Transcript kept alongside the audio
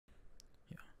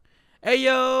Hey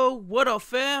yo, what up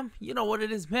fam? You know what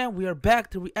it is, man. We are back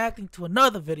to reacting to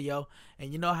another video.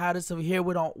 And you know how this over here,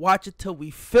 we don't watch it till we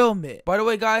film it. By the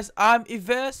way guys, I'm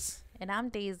Yves. And I'm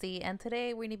Daisy, and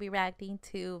today we're going to be reacting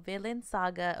to Vinland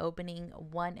Saga opening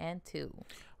 1 and 2.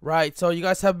 Right, so you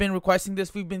guys have been requesting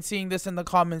this. We've been seeing this in the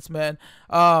comments, man.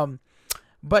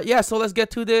 But yeah, so let's get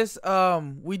to this.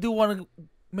 We do want to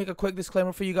make a quick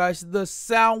disclaimer for you guys. The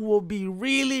sound will be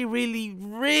really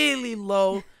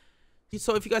low.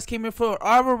 So if you guys came in for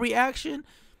our reaction,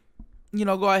 you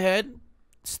know, go ahead,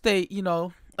 stay, you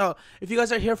know. If you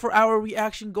guys are here for our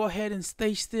reaction, go ahead and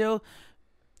stay still.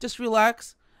 Just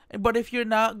relax. But if you're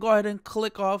not, go ahead and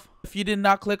click off. If you did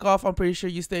not click off, I'm pretty sure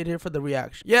you stayed here for the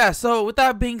reaction. Yeah, so with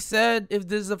that being said, if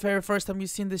this is the very first time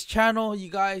you've seen this channel,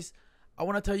 you guys, I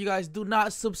want to tell you guys, do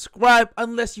not subscribe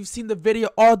unless you've seen the video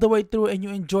all the way through and you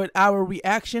enjoyed our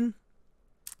reaction.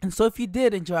 And so if you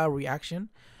did enjoy our reaction,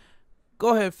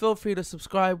 go ahead, feel free to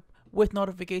subscribe with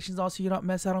notifications on so you don't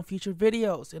miss out on future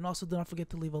videos. And also do not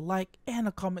forget to leave a like and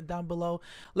a comment down below.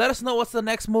 Let us know what's the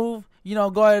next move. You know,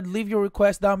 go ahead, leave your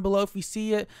request down below. If we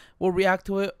see it, we'll react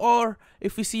to it. Or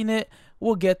if we seen it,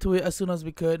 we'll get to it as soon as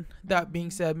we could. That being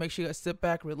said, make sure you guys sit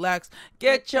back, relax,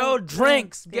 get your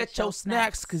drinks, get your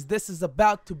snacks, because this is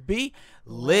about to be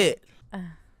lit.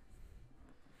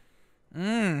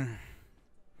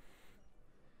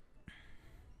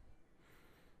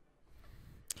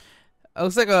 It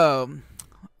looks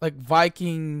like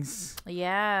Vikings.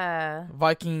 Yeah.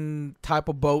 Viking type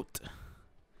of boat.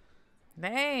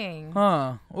 Dang.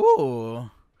 Huh.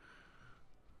 Ooh.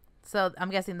 So I'm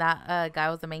guessing that guy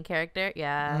was the main character.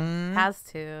 Yeah. Has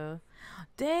to.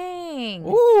 Dang.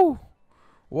 Ooh.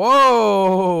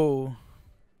 Whoa.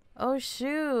 Oh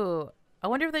shoot. I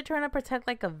wonder if they're trying to protect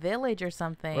like a village or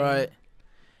something. Right.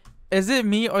 Is it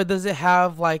me or does it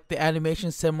have like the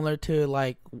animation similar to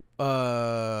like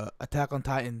Attack on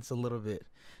Titans a little bit?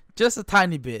 Just a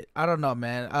tiny bit. I don't know,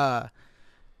 man. I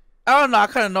don't know. I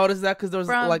kind of noticed that because there was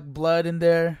like blood in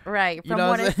there. Right. From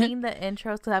what I've seen the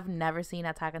intros, because I've never seen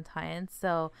Attack on Titans,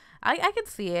 so I can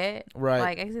see it. Right.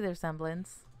 Like I can see their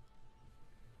semblance.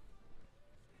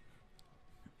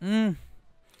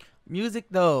 Music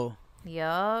though.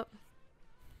 Yup.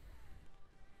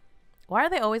 Why are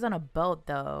they always on a boat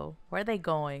though? Where are they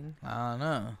going? I don't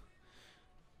know.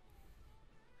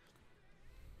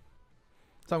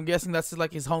 So I'm guessing that's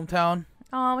like his hometown.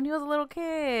 Oh, when he was a little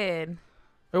kid.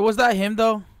 Or was that him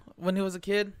though? When he was a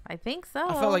kid? I think so.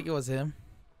 I felt like it was him.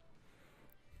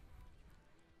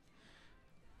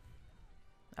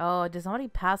 Oh, did somebody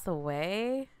pass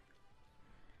away?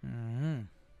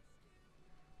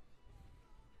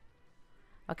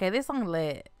 Okay, this song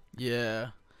lit.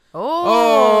 Yeah.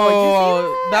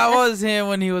 Oh, that was him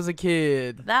when he was a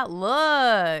kid. That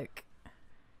look.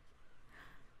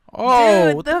 Oh,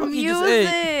 dude, what the fuck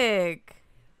music.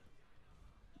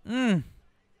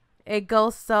 It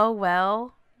goes so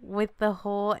well with the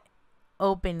whole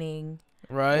opening.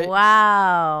 Right?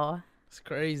 Wow. It's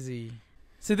crazy.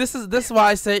 See, this is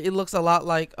why I say it looks a lot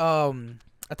like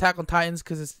Attack on Titans,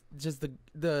 because it's just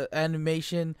the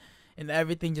animation and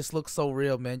everything just looks so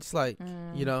real, man. Just like,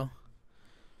 you know.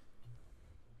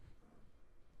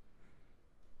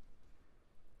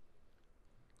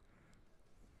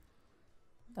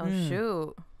 Oh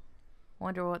shoot.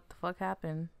 Wonder what the fuck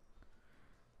happened.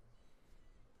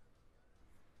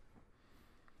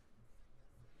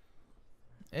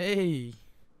 Hey.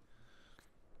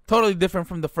 Totally different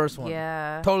from the first one.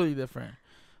 Yeah. Totally different.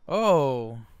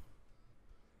 Oh.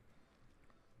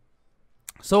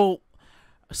 So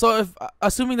if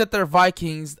assuming that they're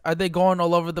Vikings, are they going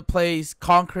all over the place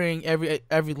conquering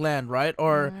every land, right?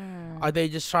 Or are they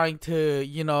just trying to,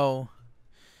 you know?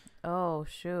 Oh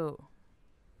shoot.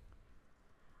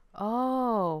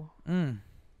 Oh.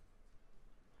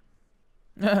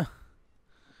 Yeah.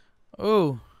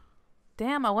 Oh.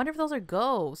 Damn, I wonder if those are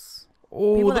ghosts.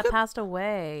 Oh, people that passed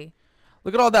away.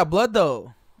 Look at all that blood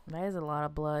though. That is a lot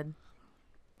of blood.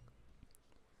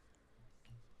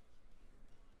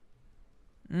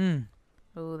 Ooh,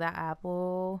 that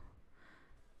apple.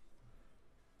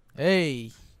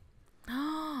 Hey.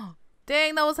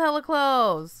 Dang, that was hella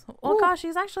close. Oh gosh,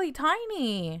 he's actually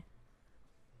tiny.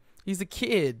 He's a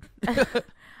kid.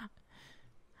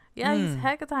 Yeah, he's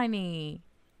hecka tiny.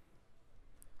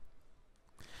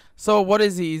 So what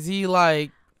is he? Is he like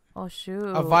oh shoot,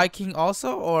 a Viking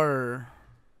also, or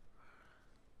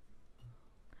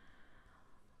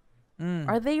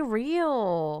are they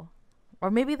real?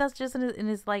 Or maybe that's just in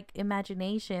his like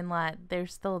imagination, like they're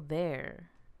still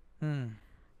there. You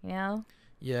know?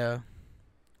 Yeah.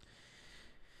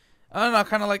 I don't know. I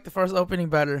kind of like the first opening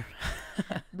better.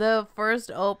 The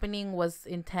first opening was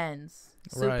intense,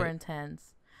 super Right.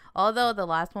 intense. Although the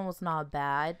last one was not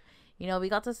bad. You know, we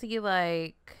got to see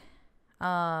like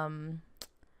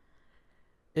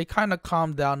It kind of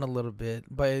calmed down a little bit,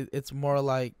 but it's more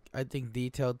like I think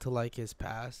detailed to like his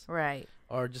past right.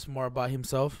 or just more about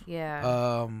himself.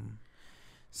 Yeah.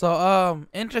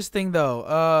 Interesting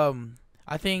though.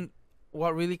 I think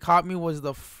what really caught me was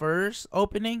the first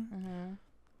opening. Mm-hmm.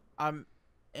 I'm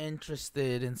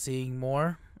interested in seeing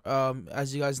more.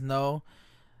 As you guys know,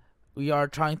 we are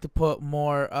trying to put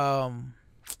more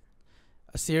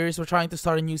a series. We're trying to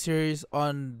start a new series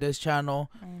on this channel.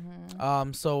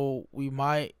 Mm-hmm. So we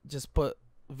might just put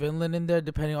Vinland in there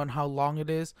depending on how long it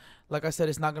is. Like I said,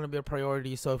 it's not gonna be a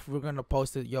priority. So if we're gonna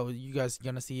post it, yo, you guys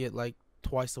gonna see it like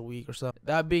twice a week or so.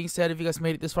 That being said, if you guys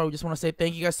made it this far, we just want to say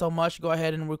thank you guys so much. Go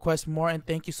ahead and request more, and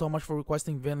thank you so much for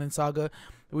requesting Vinland Saga.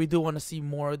 We do want to see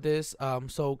more of this.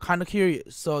 So kind of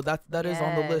curious. So that is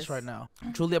on the list right now.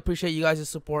 Truly appreciate you guys'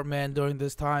 support, man, during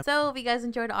this time. So if you guys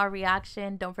enjoyed our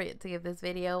reaction, don't forget to give this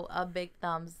video a big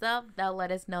thumbs up. That'll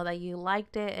let us know that you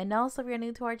liked it. And also, if you're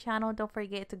new to our channel, don't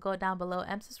forget to go down below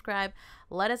and subscribe.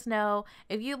 Let us know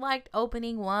if you liked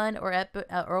opening 1 or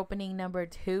opening number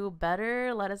 2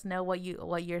 better. Let us know what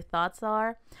your thoughts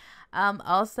are.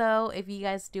 Also, if you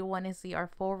guys do want to see our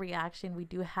full reaction, we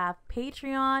do have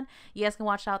Patreon. You guys can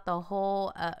watch out the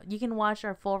whole you can watch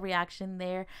our full reaction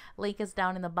there. Link is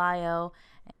down in the bio.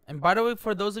 And by the way,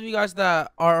 for those of you guys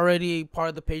that are already part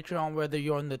of the Patreon, whether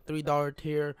you're on the $3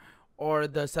 tier or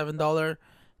the $7,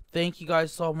 thank you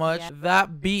guys so much. Yeah.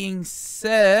 That being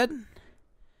said,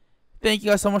 thank you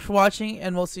guys so much for watching,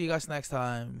 and we'll see you guys next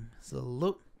time.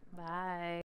 Salute. Bye.